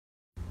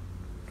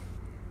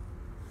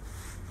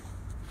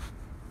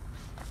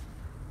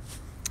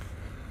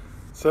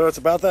So it's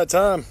about that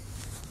time.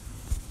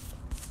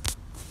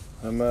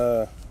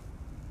 I'm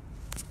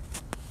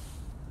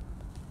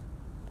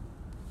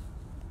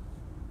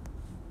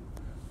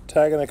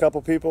tagging a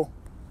couple people.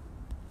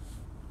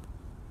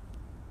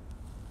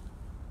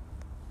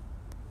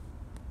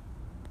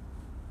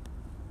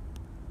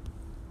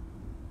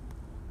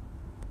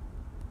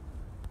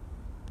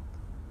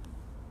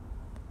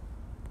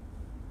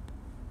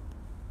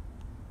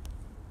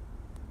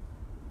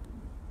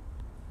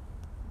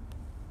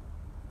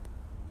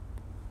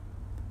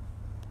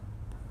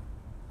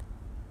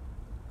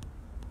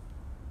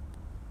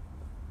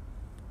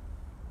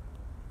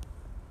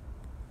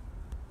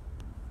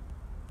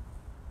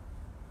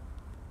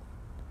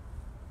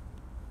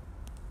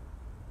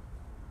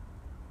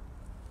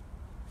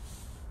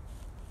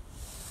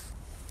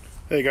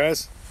 Hey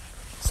guys,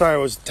 sorry I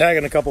was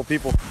tagging a couple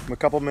people. I'm a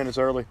couple minutes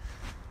early.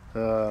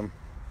 A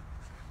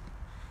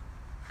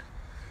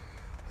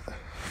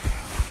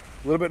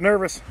little bit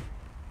nervous.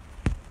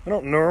 I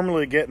don't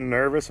normally get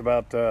nervous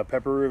about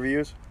pepper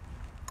reviews,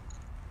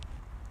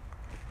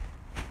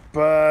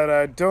 but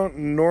I don't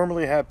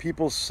normally have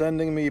people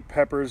sending me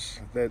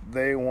peppers that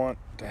they want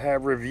to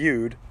have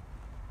reviewed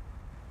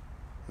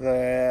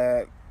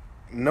that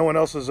no one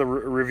else has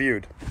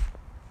reviewed.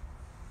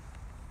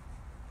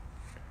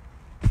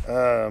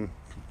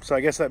 So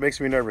I guess that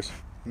makes me nervous.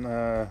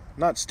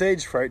 Not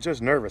stage fright,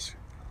 just nervous.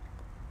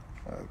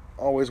 I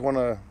always want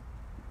to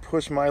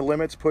push my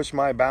limits, push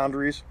my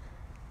boundaries.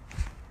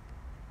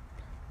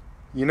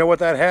 You know what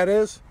that hat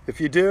is? If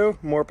you do,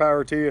 more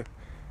power to you.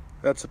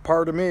 That's a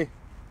part of me.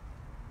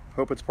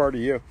 Hope it's part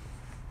of you.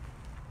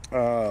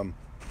 For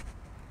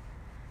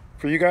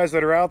you guys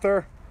that are out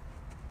there,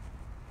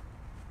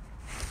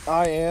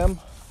 I am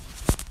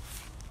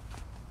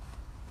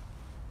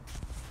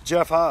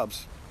Jeff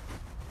Hobbs.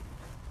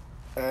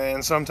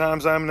 And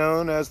sometimes I'm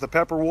known as the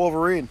Pepper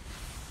Wolverine.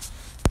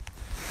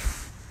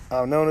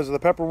 I'm known as the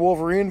Pepper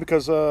Wolverine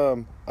because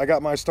I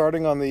got my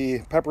starting on the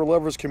Pepper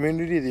Lovers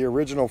community, the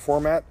original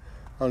format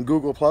on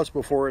Google Plus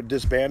before it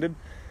disbanded,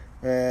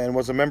 and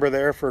was a member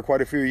there for quite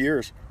a few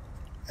years.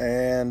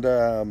 And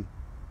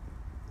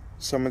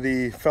some of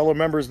the fellow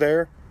members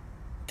there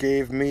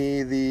gave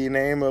me the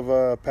name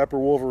of Pepper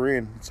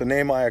Wolverine. It's a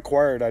name I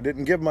acquired. I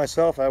didn't give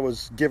myself, I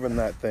was given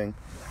that thing.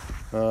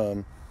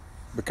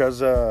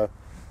 Because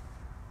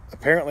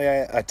apparently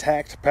I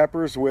attacked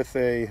peppers with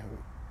a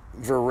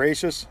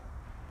voracious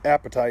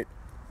appetite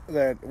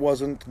that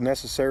wasn't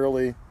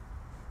necessarily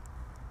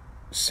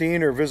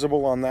seen or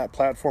visible on that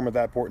platform at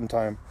that point in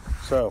time.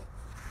 So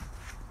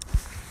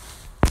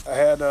I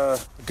had a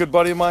good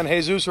buddy of mine,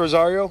 Jesus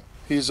Rosario.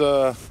 He's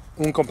un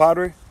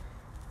compadre.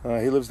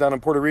 He lives down in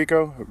Puerto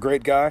Rico, a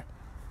great guy.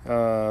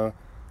 I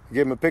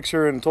gave him a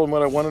picture and told him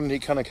what I wanted, and he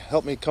kind of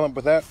helped me come up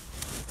with that.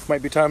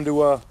 Might be time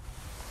to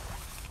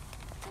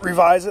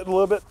revise it a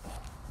little bit,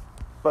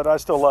 but I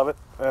still love it,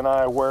 and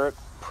I wear it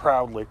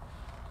proudly.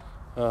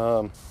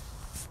 We're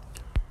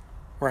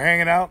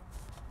hanging out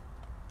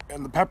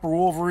in the Pepper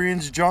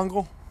Wolverine's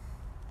jungle,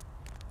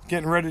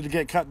 getting ready to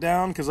get cut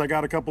down because I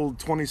got a couple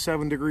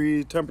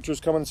 27-degree temperatures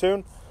coming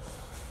soon.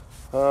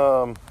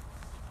 We're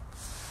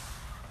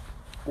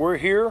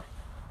here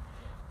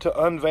to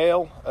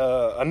unveil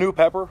a new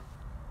pepper.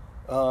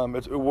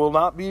 It will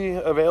not be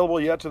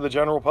available yet to the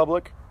general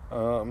public,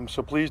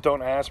 so please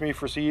don't ask me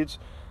for seeds,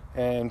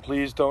 and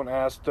please don't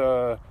ask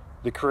the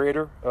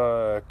creator,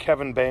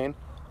 Kevin Bane,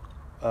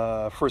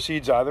 for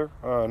seeds either.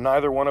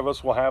 Neither one of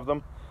us will have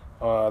them.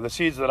 The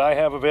seeds that I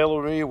have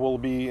available to me will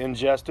be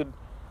ingested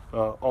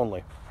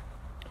only.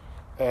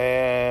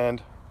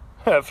 And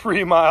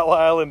 3 Mile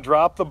Island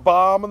dropped the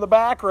bomb in the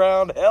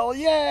background. Hell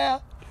yeah!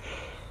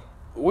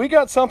 We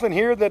got something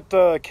here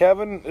that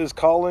Kevin is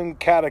calling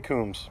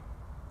catacombs.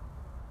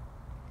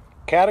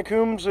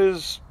 Catacombs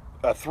is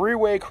a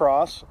 3-way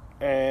cross,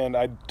 and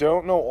I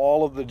don't know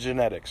all of the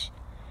genetics.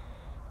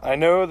 I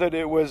know that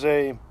it was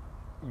a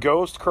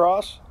ghost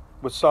cross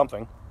with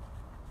something.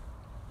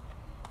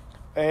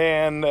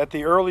 And at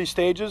the early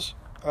stages,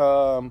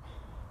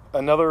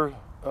 another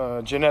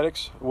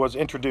genetics was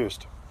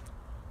introduced.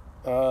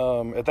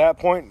 At that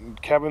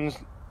point, Kevin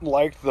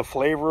liked the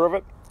flavor of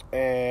it,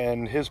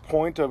 and his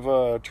point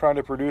of trying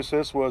to produce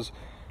this was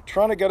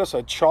trying to get us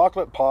a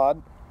chocolate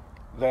pod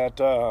that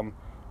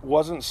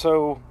wasn't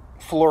so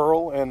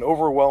floral and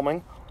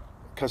overwhelming,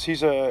 because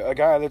he's a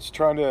guy that's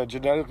trying to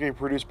genetically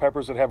produce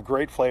peppers that have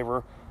great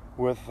flavor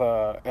with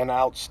an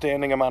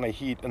outstanding amount of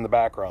heat in the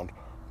background,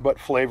 but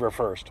flavor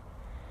first.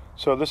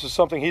 So this is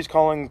something he's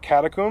calling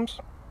catacombs.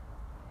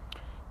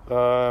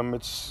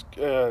 It's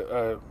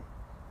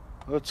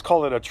let's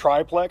call it a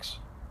triplex,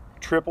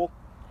 triple.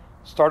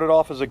 Started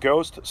off as a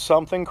ghost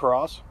something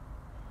cross,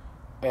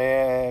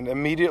 and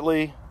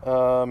immediately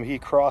he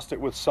crossed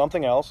it with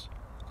something else.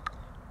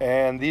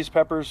 And these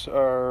peppers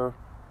are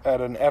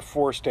at an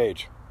F4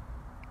 stage.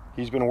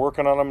 He's been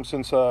working on them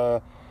since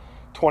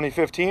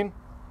 2015,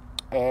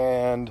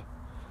 and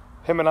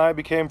him and I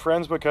became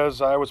friends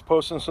because I was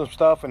posting some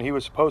stuff and he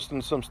was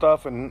posting some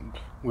stuff, and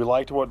we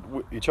liked what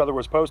each other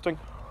was posting,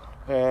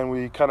 and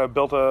we kind of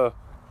built a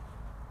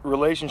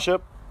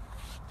relationship.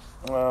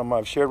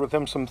 I've shared with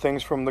him some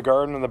things from the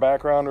garden in the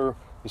background or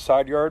the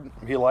side yard.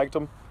 He liked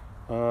them.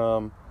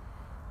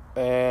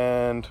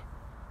 And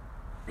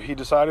he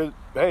decided,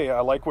 hey,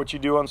 I like what you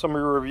do on some of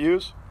your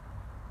reviews.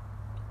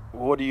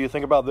 What do you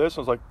think about this?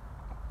 I was like,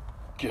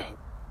 yeah,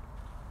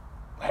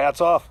 hats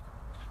off.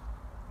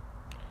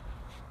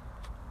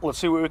 Let's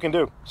see what we can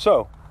do.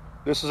 So,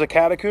 this is a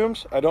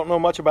catacombs. I don't know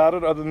much about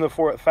it other than the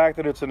fact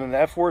that it's in an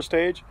F4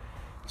 stage.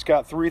 It's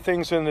got 3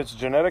 things in its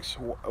genetics,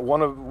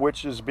 one of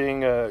which is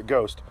being a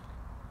ghost.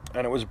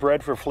 And it was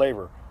bred for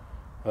flavor.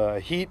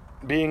 Heat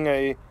being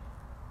a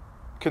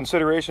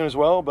consideration as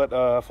well,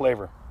 but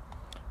flavor.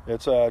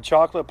 It's a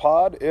chocolate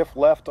pod. If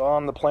left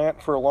on the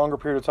plant for a longer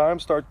period of time,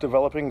 start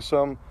developing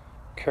some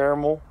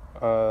caramel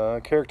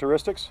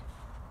characteristics.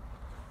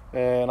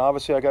 And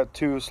obviously I got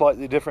 2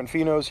 slightly different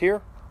phenos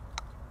here.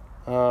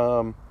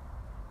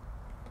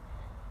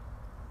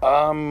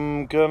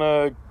 I'm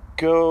gonna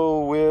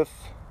go with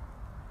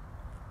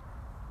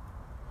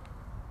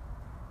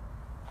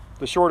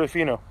the shorter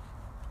pheno.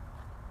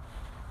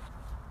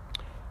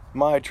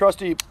 My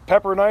trusty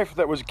pepper knife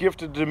that was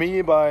gifted to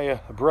me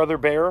by Brother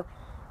Bear,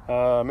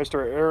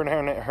 Mr. Aaron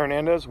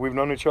Hernandez. We've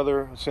known each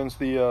other since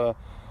the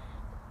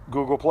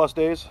Google Plus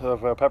days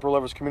of Pepper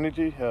Lovers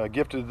Community.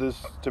 Gifted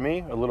this to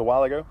me a little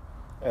while ago,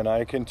 and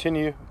I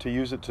continue to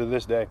use it to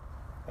this day.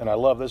 And I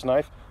love this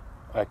knife.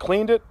 I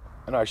cleaned it,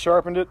 and I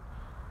sharpened it,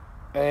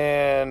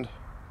 and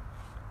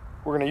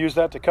we're going to use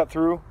that to cut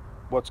through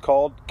what's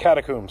called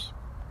catacombs.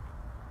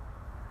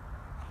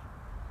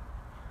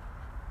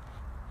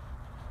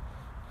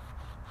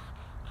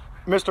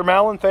 Mr.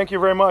 Mallon, thank you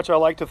very much. I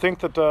like to think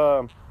that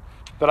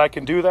that I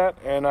can do that,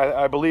 and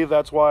I believe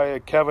that's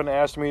why Kevin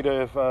asked me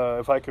to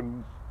if I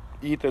can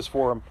eat this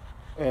for him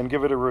and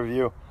give it a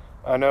review.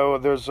 I know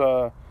there's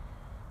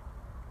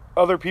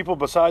other people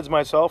besides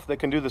myself that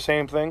can do the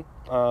same thing.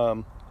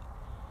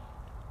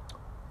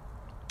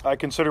 I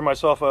consider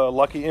myself a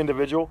lucky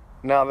individual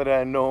now that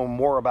I know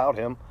more about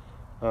him.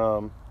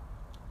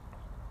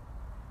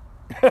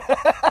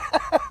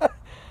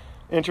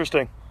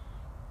 Interesting.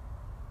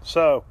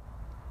 So,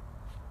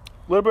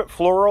 a little bit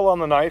floral on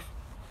the knife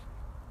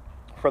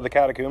for the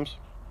catacombs.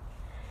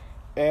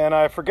 And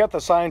I forget the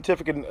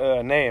scientific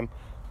name,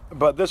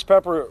 but this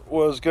pepper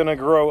was going to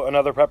grow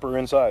another pepper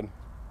inside.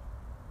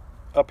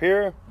 Up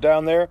here,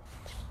 down there,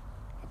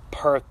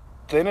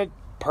 parthenid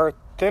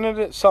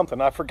something.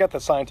 I forget the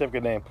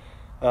scientific name.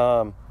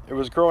 It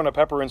was growing a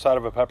pepper inside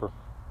of a pepper.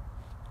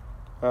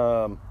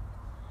 So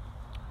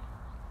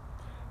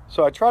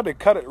I tried to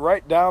cut it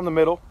right down the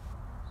middle.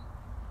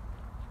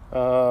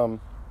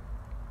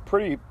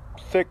 Pretty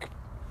thick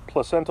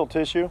placental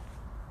tissue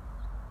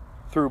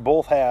through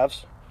both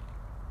halves.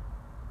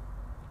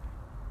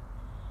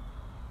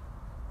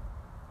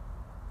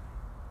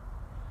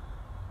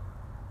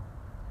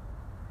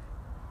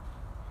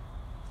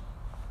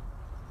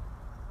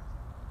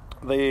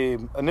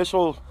 The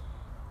initial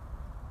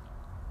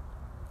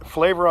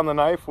flavor on the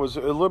knife was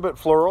a little bit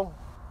floral,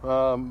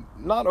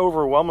 not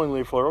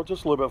overwhelmingly floral,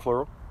 just a little bit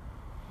floral.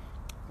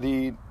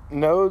 The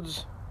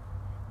nodes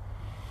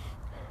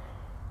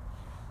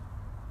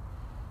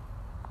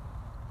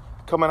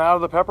coming out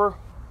of the pepper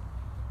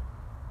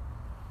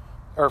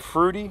are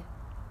fruity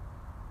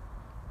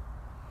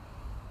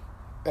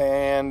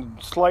and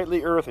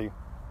slightly earthy,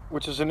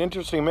 which is an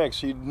interesting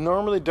mix. You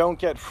normally don't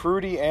get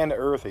fruity and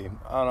earthy.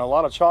 On a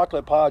lot of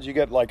chocolate pods, you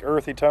get like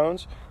earthy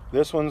tones.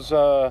 This one's,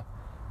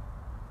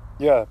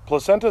 yeah,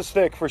 placenta's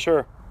thick for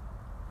sure.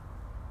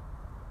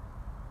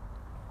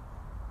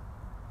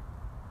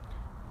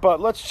 But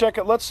let's check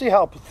it. Let's see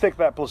how thick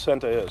that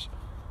placenta is.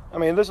 I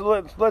mean,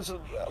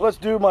 let's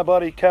do my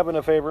buddy Kevin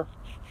a favor.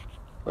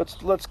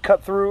 Let's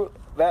cut through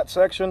that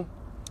section.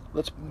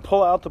 Let's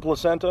pull out the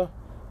placenta.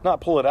 Not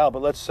pull it out,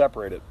 but let's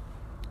separate it.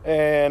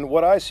 And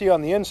what I see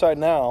on the inside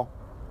now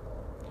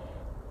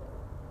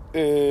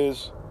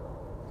is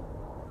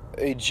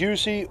a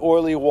juicy,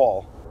 oily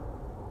wall.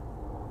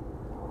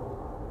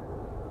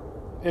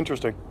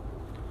 Interesting.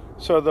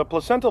 So the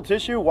placental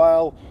tissue,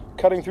 while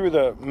cutting through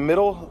the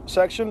middle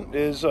section,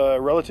 is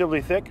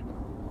relatively thick.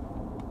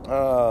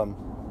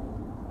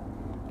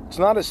 It's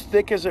not as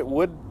thick as it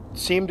would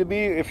seem to be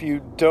if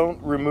you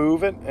don't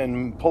remove it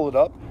and pull it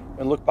up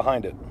and look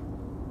behind it.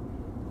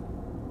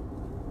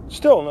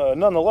 Still,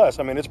 nonetheless,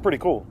 I mean, it's pretty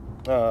cool.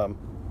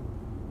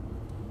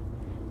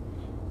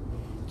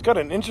 It's got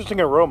an interesting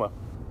aroma.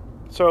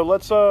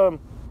 So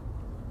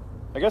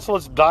I guess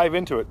let's dive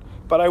into it.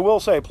 But I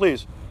will say,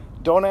 please,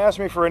 don't ask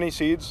me for any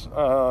seeds.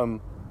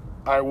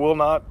 I will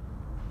not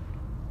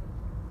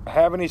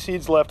have any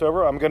seeds left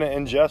over. I'm going to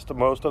ingest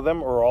most of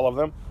them or all of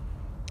them.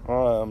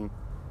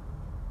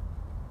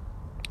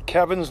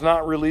 Kevin's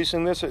not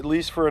releasing this at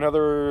least for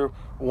another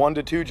 1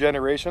 to 2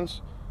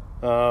 generations.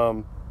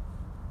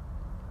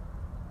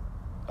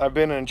 I've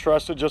been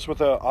entrusted just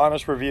with an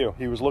honest review.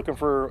 He was looking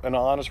for an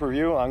honest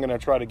review. I'm going to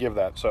try to give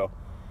that. So,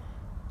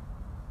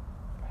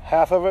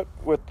 half of it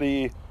with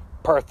the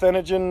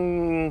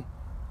Parthenogen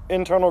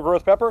internal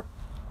growth pepper,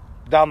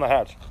 down the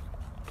hatch.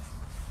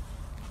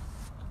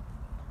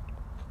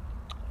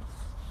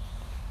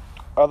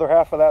 other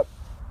half of that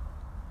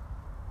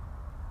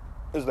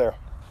is there.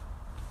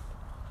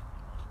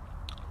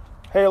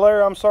 Hey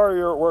Larry, I'm sorry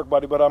you're at work,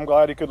 buddy, but I'm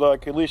glad you could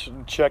at least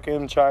check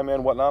in, chime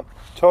in, whatnot.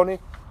 Tony,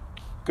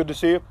 good to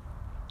see you.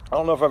 I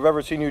don't know if I've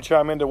ever seen you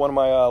chime into one of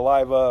my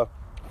live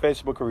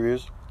Facebook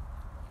reviews.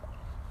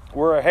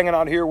 We're hanging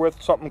out here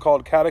with something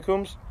called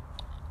Catacombs,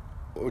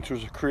 which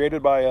was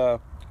created by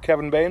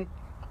Kevin Bane,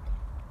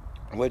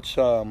 which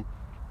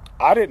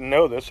I didn't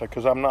know this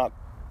because I'm not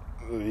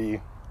the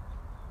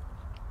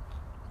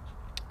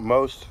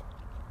most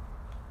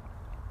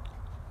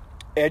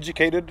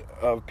educated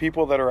of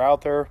people that are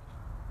out there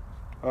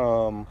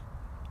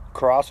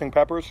crossing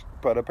peppers,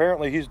 but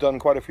apparently he's done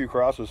quite a few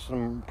crosses,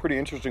 some pretty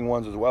interesting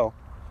ones as well.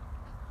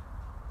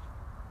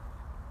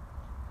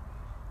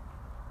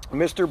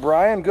 Mr.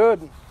 Brian,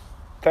 good.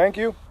 Thank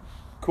you.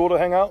 Cool to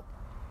hang out.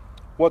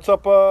 What's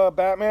up,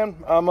 Batman?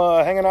 I'm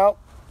hanging out,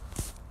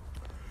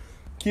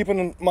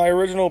 keeping my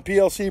original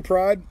PLC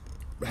pride,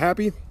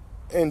 happy,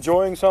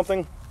 enjoying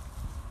something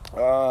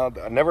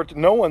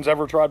no one's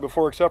ever tried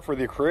before except for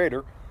the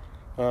creator.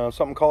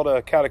 Something called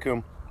a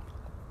catacomb.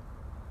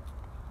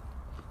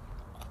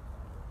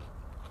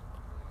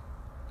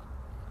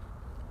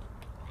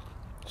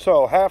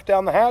 So half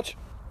down the hatch,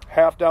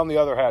 half down the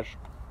other hatch.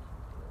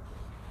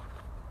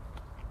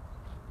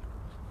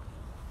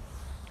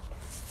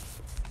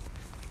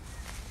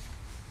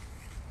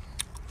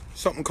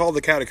 Something called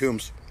the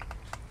catacombs.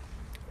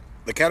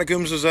 The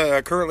catacombs is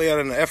currently at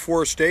an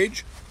F4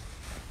 stage.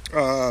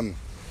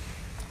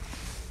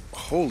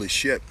 Holy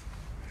shit.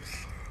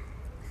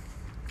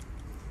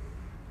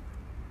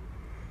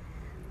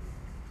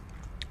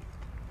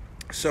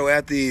 So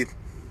at the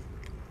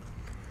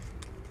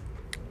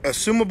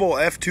assumable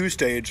F2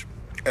 stage,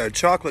 a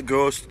chocolate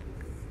ghost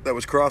that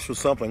was crossed with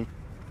something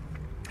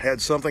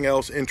had something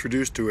else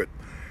introduced to it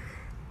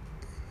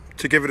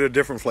to give it a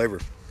different flavor.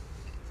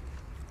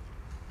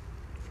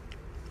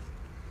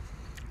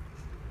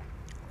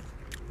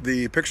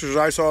 The pictures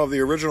I saw of the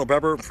original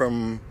pepper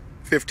from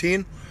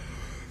 15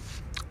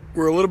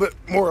 were a little bit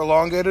more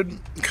elongated,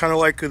 kind of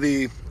like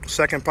the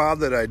second pod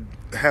that I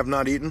have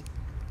not eaten.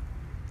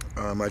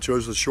 I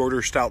chose the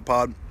shorter stout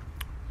pod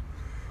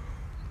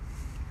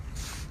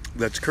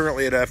that's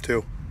currently at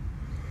F2.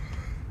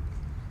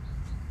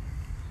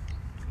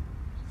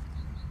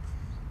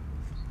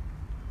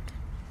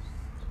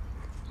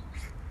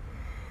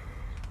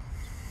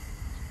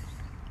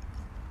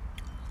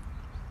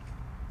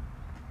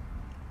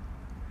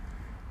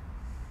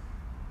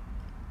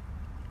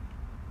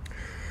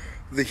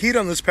 The heat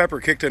on this pepper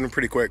kicked in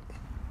pretty quick.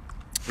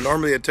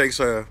 Normally it takes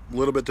a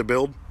little bit to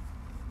build,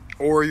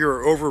 or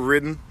you're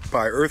overridden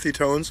by earthy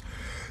tones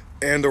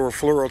and or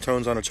floral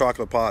tones on a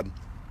chocolate pod.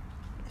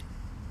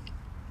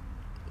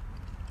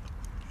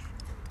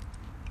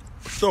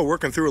 Still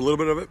working through a little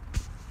bit of it.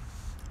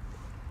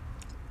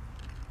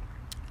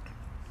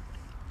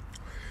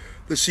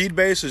 The seed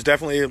base is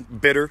definitely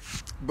bitter,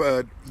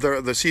 but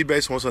the seed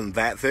base wasn't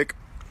that thick.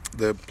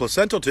 The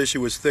placental tissue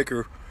was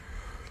thicker.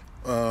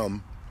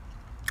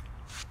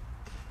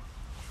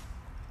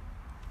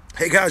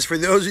 Hey guys, for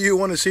those of you who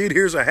want a seed,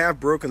 here's a half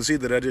broken seed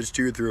that I just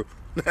chewed through.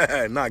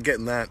 Not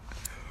getting that.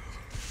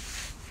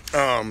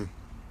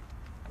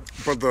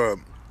 But the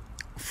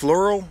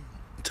floral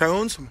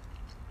tones,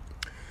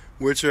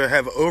 which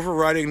have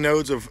overriding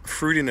nodes of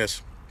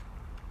fruitiness,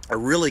 are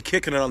really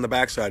kicking it on the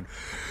backside.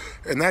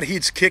 And that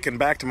heat's kicking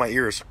back to my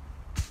ears.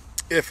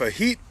 If a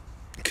heat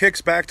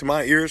kicks back to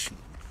my ears,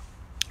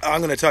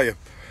 I'm going to tell you,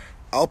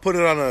 I'll put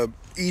it on a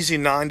easy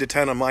 9 to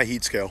 10 on my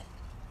heat scale.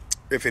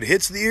 If it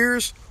hits the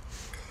ears,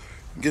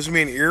 gives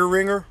me an ear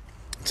ringer,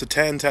 it's a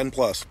 10, 10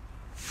 plus.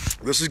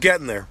 This is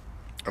getting there.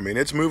 I mean,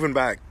 it's moving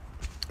back,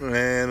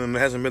 and it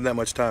hasn't been that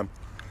much time.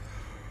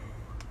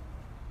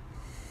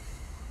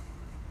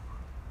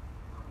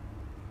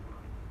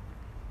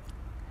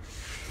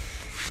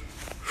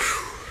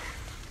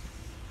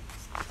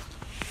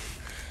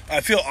 I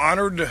feel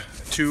honored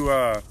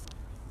to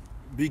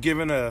be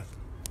given a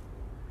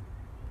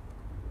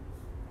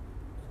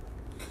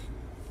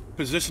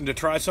position to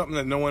try something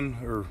that no one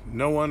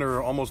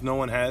or almost no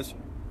one has.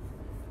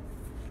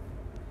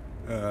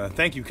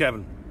 Thank you,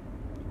 Kevin.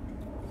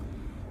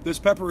 This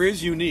pepper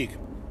is unique.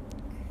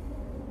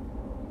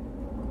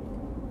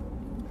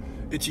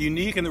 It's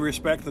unique in the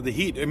respect that the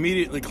heat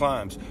immediately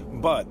climbs,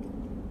 but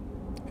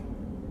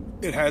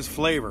it has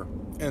flavor,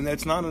 and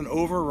it's not an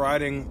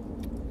overriding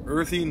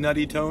earthy,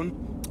 nutty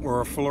tone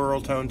or a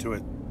floral tone to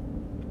it.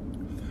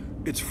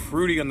 It's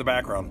fruity in the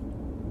background.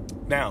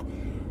 Now,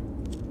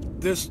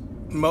 this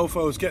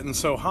mofo is getting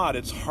so hot,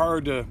 it's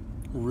hard to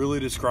really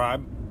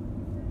describe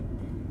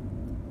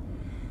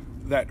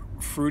that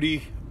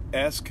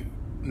fruity-esque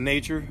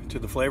nature to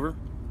the flavor,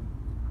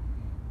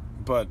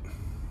 but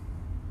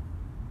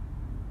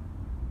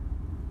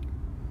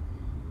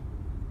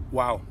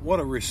wow, what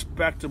a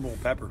respectable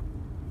pepper.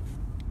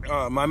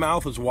 My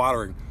mouth is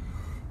watering.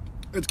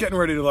 It's getting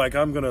ready to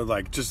I'm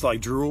gonna just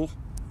drool.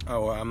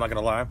 Oh, I'm not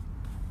gonna lie.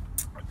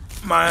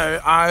 My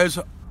eyes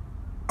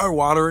are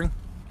watering.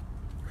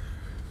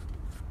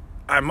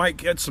 I might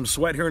get some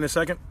sweat here in a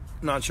second.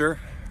 Not sure.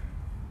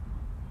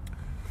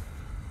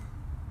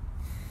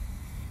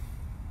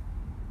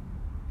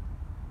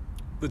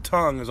 The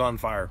tongue is on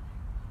fire.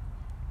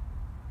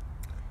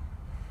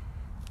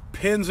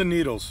 Pins and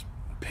needles.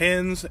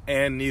 Pins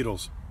and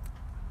needles.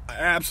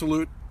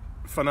 Absolute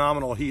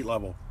phenomenal heat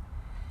level.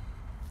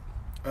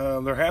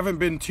 There haven't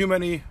been too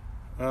many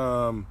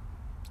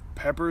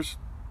peppers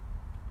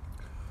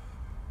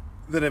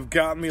that have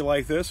gotten me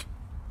like this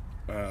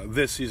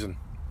season.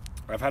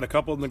 I've had a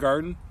couple in the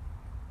garden.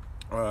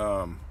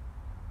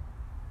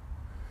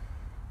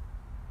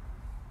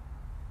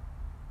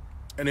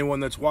 Anyone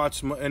that's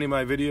watched any of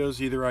my videos,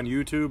 either on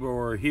YouTube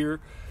or here,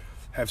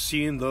 have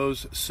seen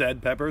those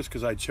said peppers,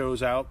 because I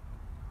chose out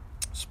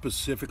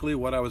specifically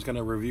what I was going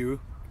to review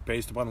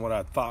based upon what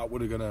I thought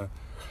would have going to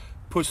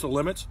push the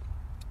limits.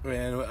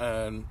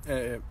 And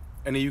any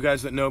of you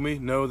guys that know me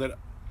know that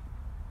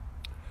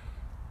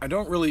I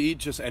don't really eat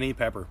just any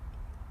pepper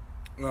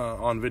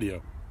on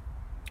video.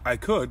 I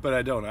could, but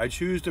I don't. I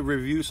choose to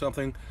review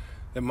something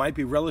that might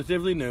be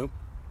relatively new,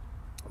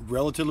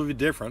 relatively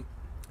different,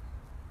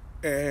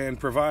 and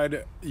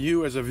provide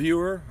you as a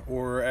viewer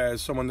or as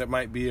someone that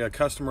might be a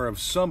customer of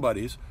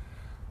somebody's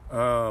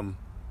of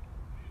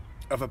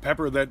a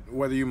pepper that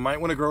whether you might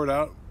want to grow it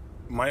out,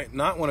 might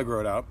not want to grow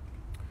it out,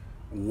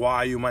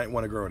 why you might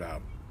want to grow it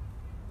out.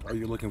 Are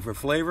you looking for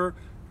flavor?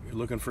 Are you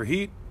looking for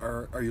heat?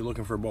 Or are you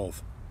looking for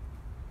both?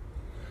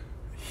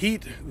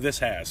 Heat this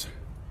has.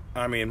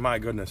 I mean, my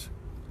goodness.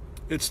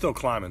 It's still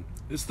climbing.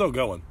 It's still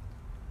going.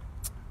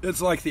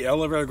 It's like the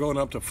elevator going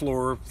up to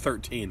floor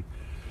 13.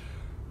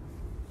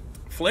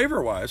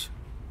 Flavor-wise,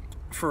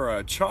 for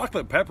a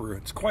chocolate pepper,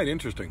 it's quite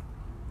interesting.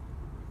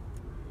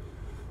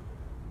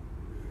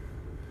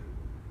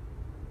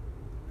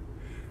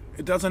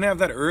 It doesn't have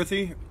that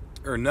earthy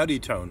or nutty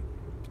tone.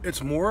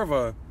 It's more of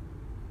a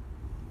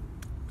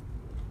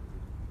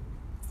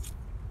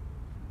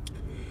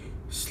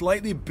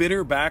slightly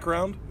bitter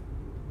background.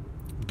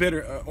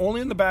 Bitter,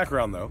 only in the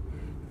background though,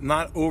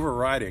 not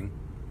overriding,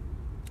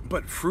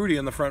 but fruity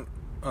on the front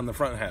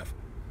half.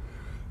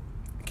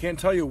 Can't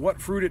tell you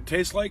what fruit it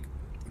tastes like,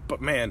 but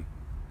man,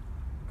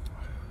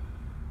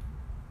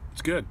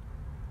 it's good.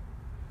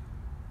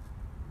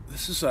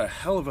 This is a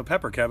hell of a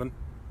pepper, Kevin.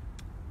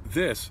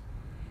 This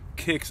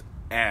kicks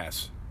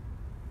ass.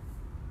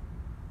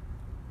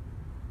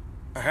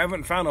 I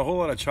haven't found a whole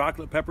lot of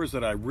chocolate peppers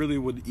that I really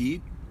would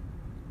eat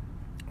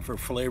for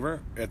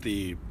flavor at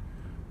the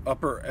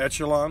upper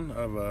echelon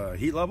of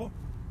heat level.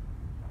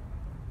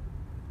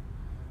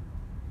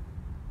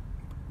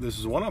 This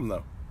is one of them,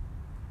 though.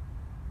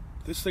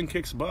 This thing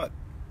kicks butt.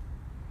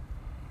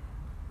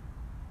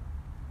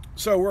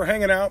 So we're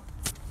hanging out,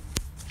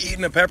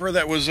 eating a pepper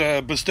that was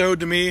bestowed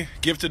to me,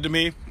 gifted to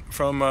me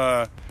from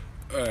a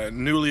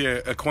newly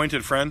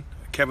acquainted friend,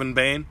 Kevin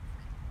Bane.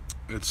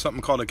 It's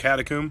something called a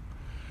catacomb.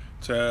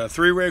 It's a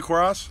 3-way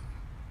cross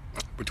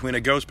between a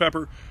ghost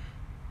pepper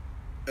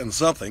and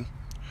something.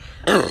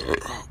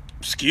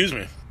 Excuse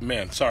me.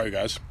 Man, sorry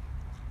guys.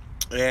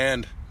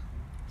 And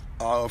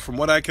from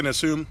what I can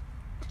assume,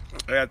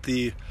 at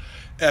the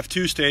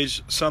F2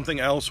 stage, something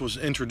else was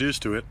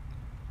introduced to it.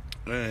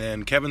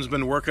 And Kevin's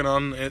been working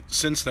on it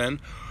since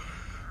then,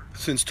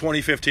 since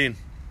 2015.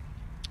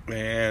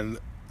 And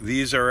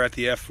these are at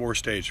the F4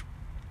 stage.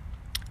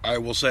 I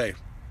will say,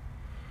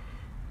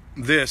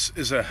 this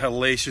is a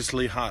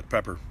hellaciously hot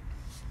pepper.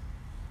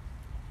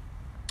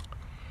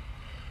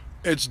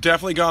 It's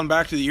definitely gone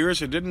back to the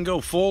ears. It didn't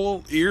go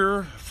full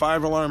ear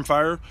 5-alarm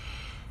fire.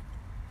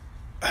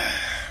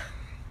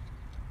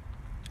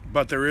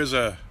 But there is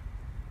a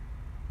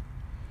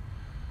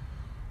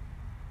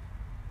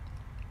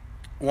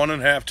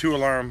 1.5,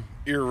 2-alarm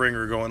ear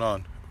ringer going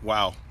on.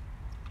 Wow.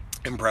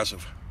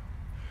 Impressive.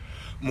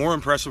 More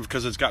impressive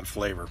because it's got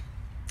flavor.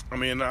 I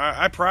mean,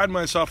 I pride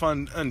myself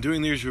on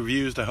doing these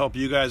reviews to help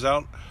you guys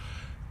out.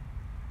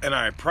 And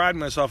I pride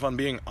myself on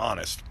being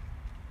honest.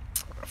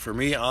 For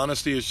me,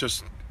 honesty is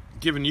just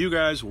giving you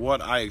guys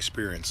what I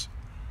experience.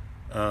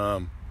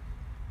 I'm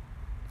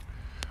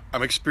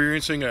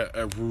experiencing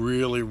a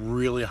really,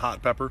 really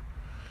hot pepper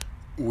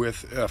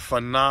with a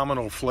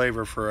phenomenal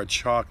flavor for a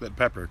chocolate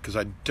pepper, because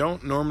I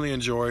don't normally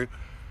enjoy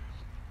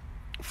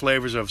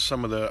flavors of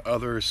some of the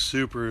other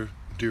super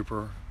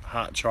duper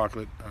hot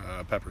chocolate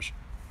peppers.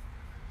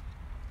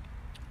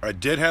 I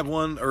did have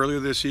one earlier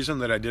this season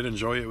that I did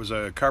enjoy. It was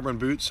a Carbon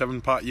Boot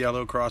 7-pot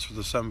yellow crossed with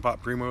a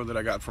 7-pot Primo that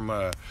I got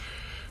from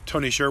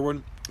Tony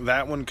Sherwood.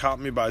 That one caught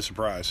me by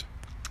surprise.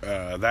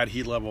 That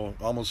heat level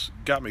almost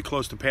got me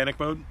close to panic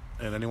mode,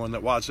 and anyone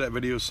that watched that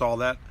video saw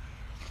that.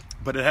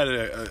 But it had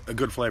a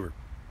good flavor.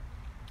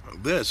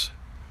 This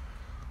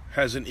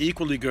has an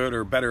equally good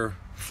or better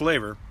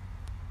flavor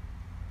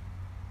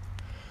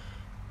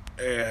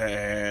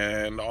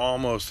and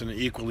almost an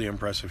equally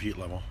impressive heat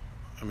level.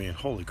 I mean,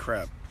 holy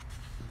crap.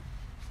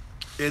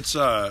 It's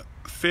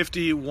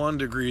 51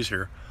 degrees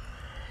here,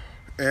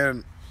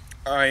 and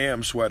I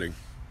am sweating.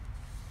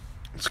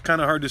 It's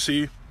kind of hard to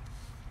see,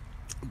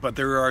 but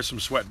there are some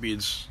sweat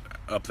beads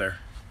up there.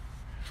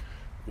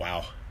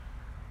 Wow.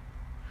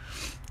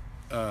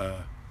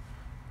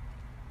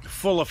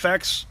 full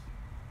effects,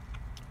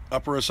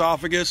 upper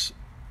esophagus,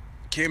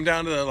 came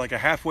down to like a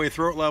halfway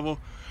throat level.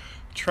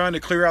 Trying to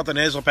clear out the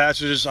nasal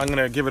passages. I'm going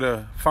to give it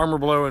a farmer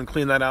blow and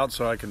clean that out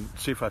so I can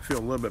see if I feel a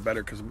little bit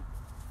better, because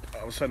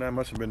all of a sudden I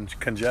must have been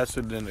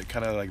congested and it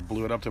kind of like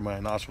blew it up to my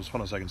nostrils.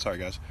 Hold on a second. Sorry,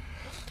 guys.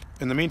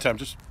 In the meantime,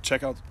 just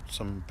check out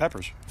some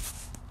peppers.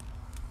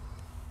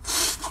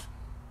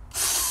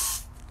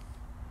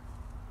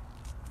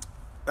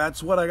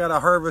 That's what I got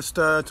to harvest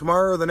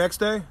tomorrow or the next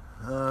day,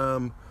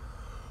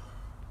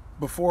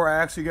 before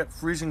I actually get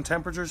freezing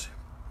temperatures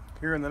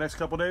here in the next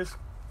couple days.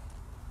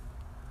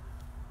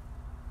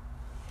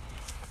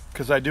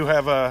 Because I do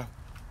have a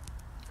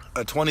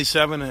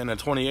 27 and a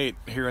 28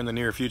 here in the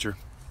near future.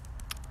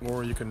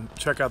 Or you can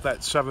check out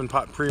that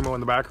 7-pot Primo in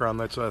the background.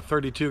 That's a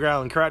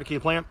 32-gallon Kratky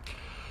plant.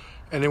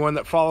 Anyone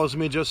that follows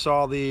me just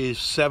saw the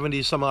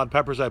 70 some odd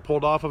peppers I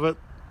pulled off of it.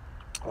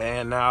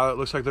 And now it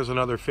looks like there's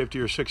another 50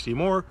 or 60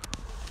 more.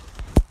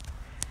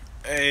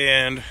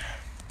 And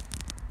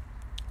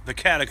the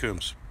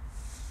catacombs.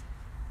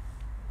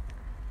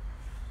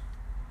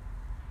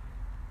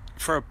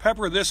 For a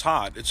pepper this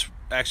hot, it's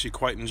actually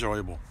quite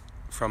enjoyable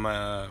from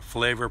a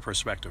flavor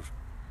perspective.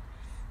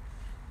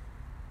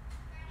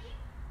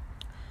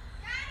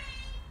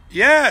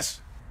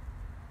 Yes!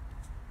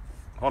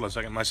 Hold on a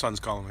second, my son's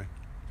calling me.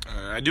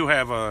 I do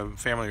have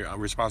family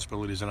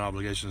responsibilities and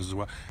obligations as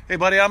well. Hey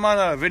buddy, I'm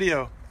on a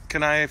video.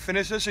 Can I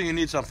finish this or you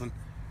need something?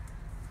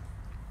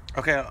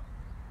 Okay.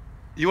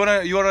 You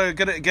wanna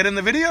get in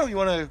the video? You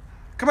wanna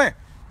come here?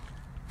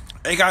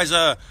 Hey guys,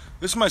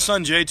 this is my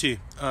son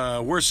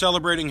JT. We're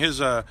celebrating his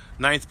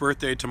 9th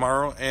birthday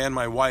tomorrow and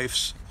my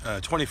wife's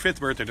 25th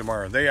birthday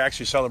tomorrow. They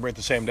actually celebrate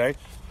the same day.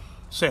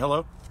 Say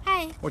hello.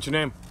 Hi. What's your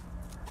name?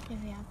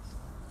 Jeffrey Hobbs.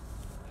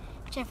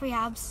 Jeffrey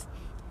Hobbs.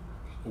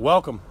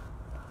 Welcome.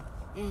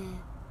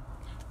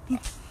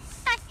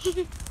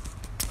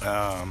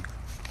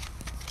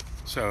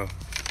 So,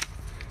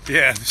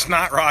 yeah, the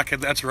snot rocket,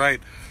 that's right.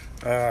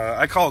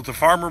 I call it the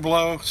farmer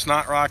blow,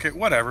 snot rocket,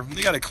 whatever.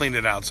 You got to clean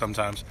it out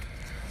sometimes.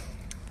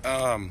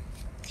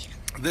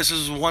 This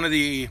is one of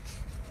the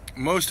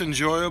most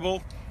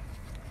enjoyable,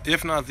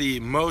 if not the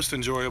most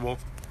enjoyable,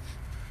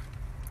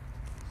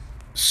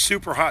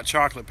 super hot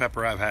chocolate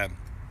pepper I've had.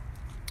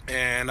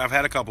 And I've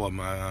had a couple of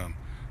them.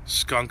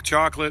 Skunk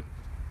chocolate,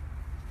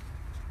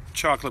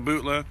 chocolate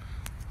bootla,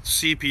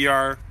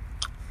 CPR,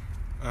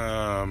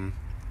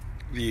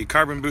 the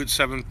carbon boot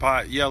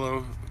 7-pot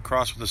yellow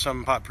crossed with the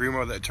 7-pot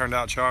Primo that turned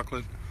out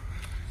chocolate.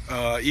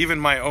 Even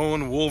my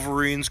own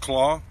Wolverine's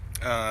claw,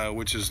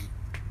 which is,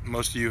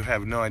 most of you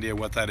have no idea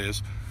what that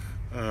is.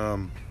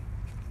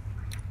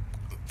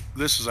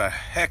 This is a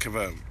heck of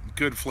a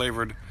good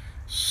flavored,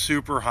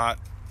 super hot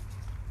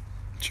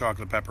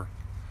chocolate pepper.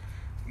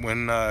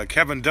 When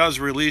Kevin does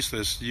release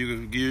this,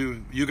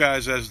 you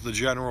guys as the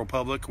general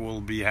public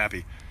will be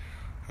happy.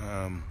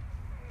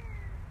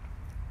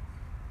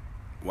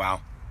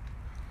 Wow.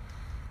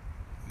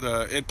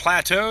 It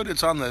plateaued.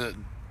 It's on the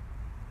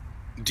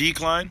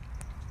decline.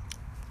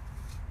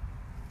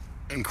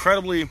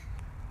 Incredibly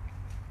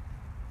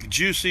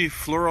juicy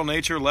floral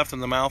nature left in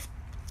the mouth.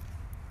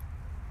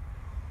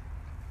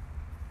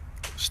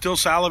 Still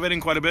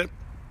salivating quite a bit.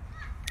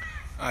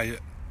 I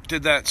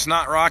did that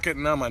snot rocket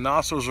and now my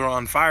nostrils are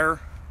on fire.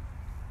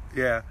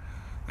 Yeah,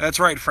 that's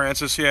right,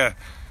 Francis. Yeah,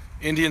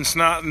 Indian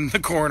snot in the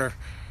corner.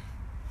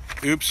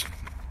 Oops,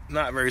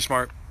 not very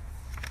smart.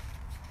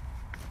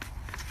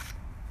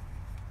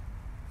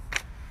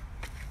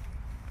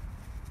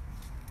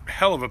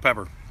 Hell of a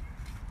pepper.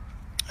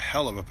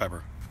 Hell of a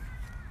pepper.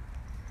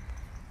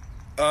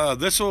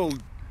 This will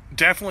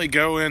definitely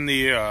go in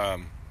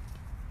the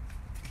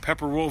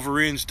Pepper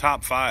Wolverine's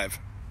top 5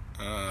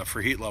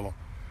 for heat level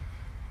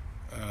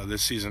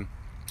this season.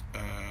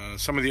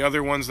 Some of the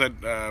other ones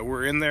that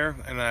were in there,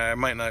 and I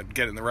might not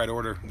get it in the right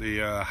order.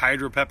 The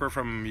Hydra Pepper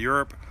from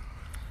Europe,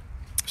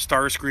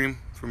 Starscream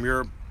from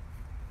Europe,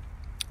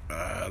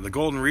 the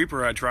Golden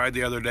Reaper I tried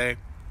the other day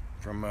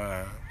from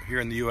here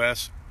in the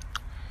U.S.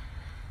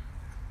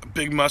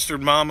 Big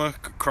Mustard Mama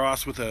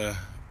crossed with a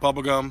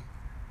bubblegum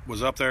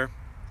was up there.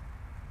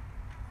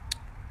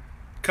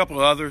 A couple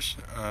of others,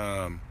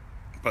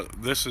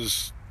 but this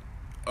is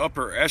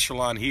upper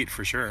echelon heat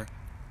for sure.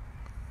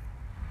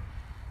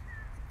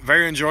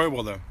 Very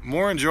enjoyable though.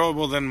 More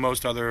enjoyable than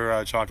most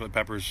other chocolate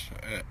peppers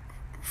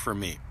for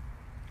me.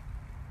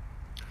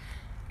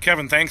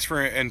 Kevin, thanks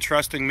for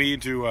entrusting me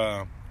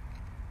to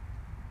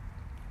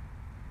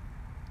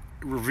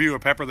review a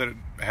pepper that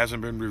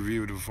hasn't been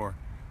reviewed before.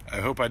 I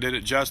hope I did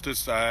it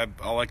justice.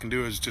 All I can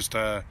do is just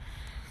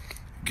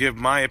give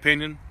my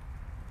opinion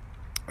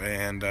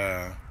and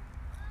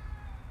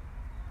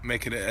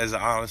make it as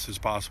honest as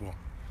possible.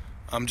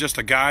 I'm just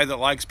a guy that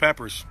likes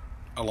peppers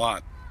a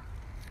lot.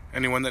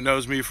 Anyone that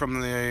knows me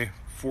from the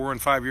 4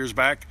 and 5 years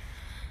back,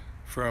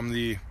 from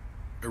the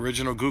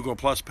original Google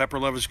Plus Pepper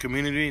Lovers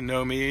community,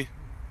 know me,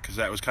 because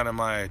that was kind of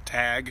my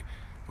tag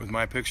with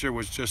my picture,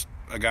 was just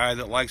a guy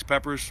that likes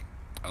peppers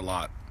a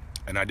lot.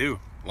 And I do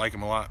like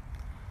them a lot.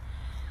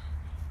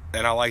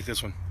 And I like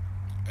this one.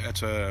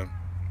 It's a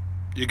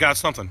you got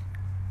something.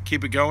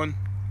 Keep it going.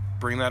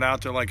 Bring that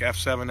out to like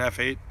F7,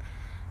 F8,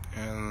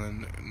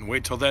 and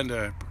wait till then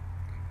to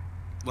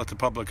let the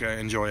public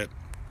enjoy it.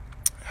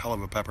 Hell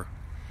of a pepper.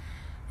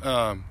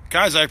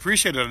 Guys, I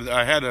appreciate it.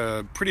 I had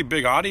a pretty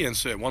big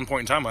audience at one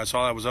point in time. I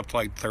saw I was up to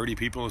like 30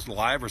 people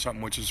live or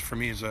something, which is for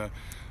me is a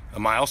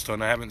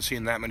milestone. I haven't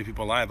seen that many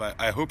people live.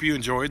 I hope you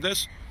enjoyed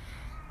this.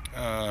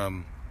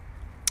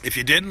 If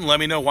you didn't, let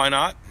me know why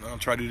not. I'll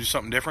try to do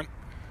something different.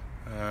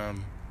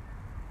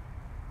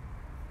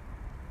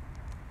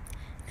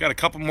 Got a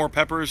couple more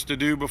peppers to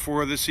do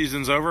before this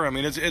season's over. I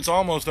mean, it's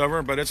almost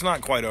over, but it's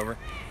not quite over.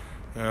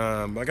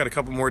 I got a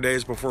couple more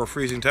days before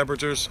freezing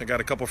temperatures. I got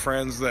a couple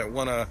friends that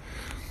want to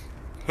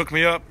hook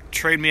me up,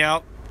 trade me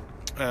out.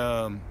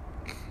 But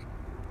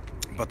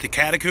the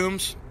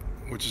catacombs,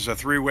 which is a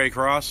 3-way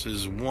cross,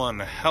 is one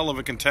hell of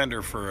a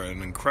contender for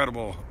an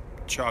incredible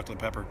chocolate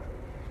pepper.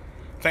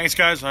 Thanks,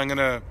 guys. I'm going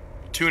to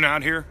tune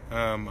out here.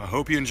 I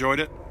hope you enjoyed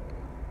it.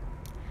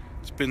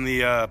 It's been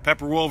the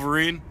Pepper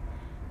Wolverine,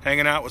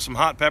 hanging out with some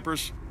hot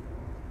peppers.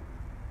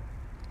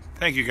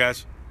 Thank you,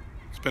 guys.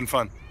 It's been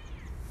fun.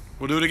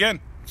 We'll do it again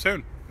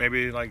soon.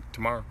 Maybe like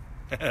tomorrow.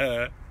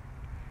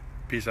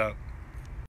 Peace out.